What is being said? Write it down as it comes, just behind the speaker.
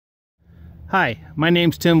Hi, my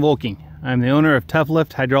name's Tim Volking. I'm the owner of Tough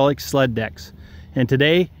Lift Hydraulic Sled Decks, and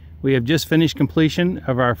today we have just finished completion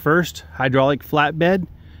of our first hydraulic flatbed,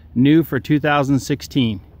 new for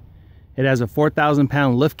 2016. It has a 4,000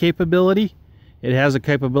 pound lift capability. It has a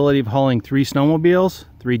capability of hauling 3 snowmobiles,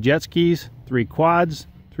 3 jet skis, 3 quads,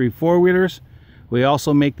 3 four-wheelers. We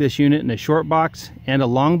also make this unit in a short box and a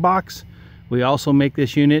long box. We also make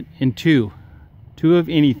this unit in two of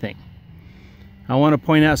anything. I want to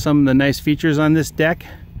point out some of the nice features on this deck.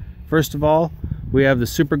 First of all, we have the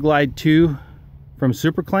Super Glide 2 from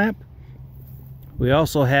Super Clamp. We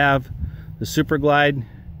also have the Super Glide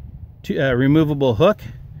removable hook.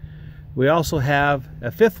 We also have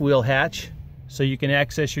a 5th wheel hatch so you can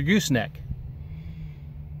access your gooseneck.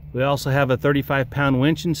 We also have a 35-pound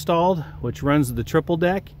winch installed, which runs the triple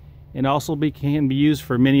deck and also can be used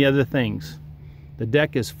for many other things. The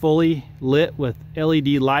deck is fully lit with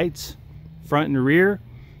LED lights front and rear.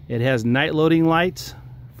 It has night loading lights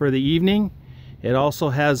for the evening. It also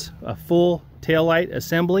has a full tail light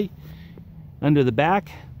assembly under the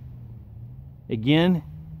back. Again,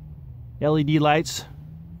 LED lights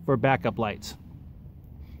for backup lights.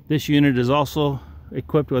 This unit is also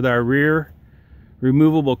equipped with our rear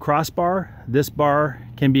removable crossbar. This bar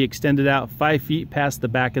can be extended out 5 feet past the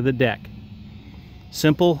back of the deck.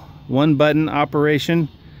 Simple 1-button operation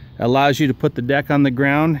allows you to put the deck on the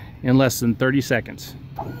ground in less than 30 seconds.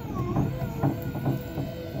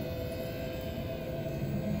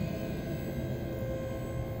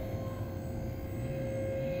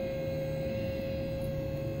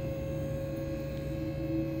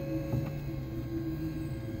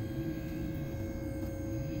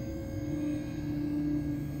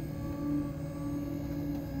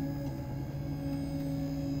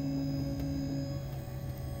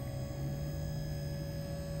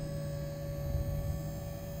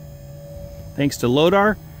 Thanks to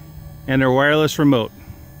Lodar and their wireless remote.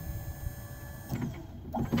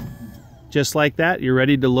 Just like that, you're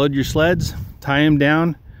ready to load your sleds, tie them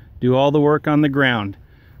down, do all the work on the ground.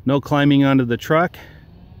 No climbing onto the truck,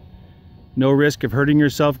 no risk of hurting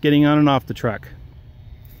yourself getting on and off the truck.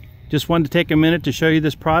 Just wanted to take a minute to show you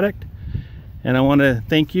this product, and I want to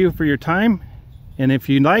thank you for your time. And if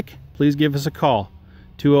you'd like, please give us a call,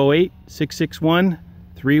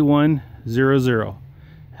 208-661-3100.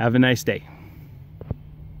 Have a nice day.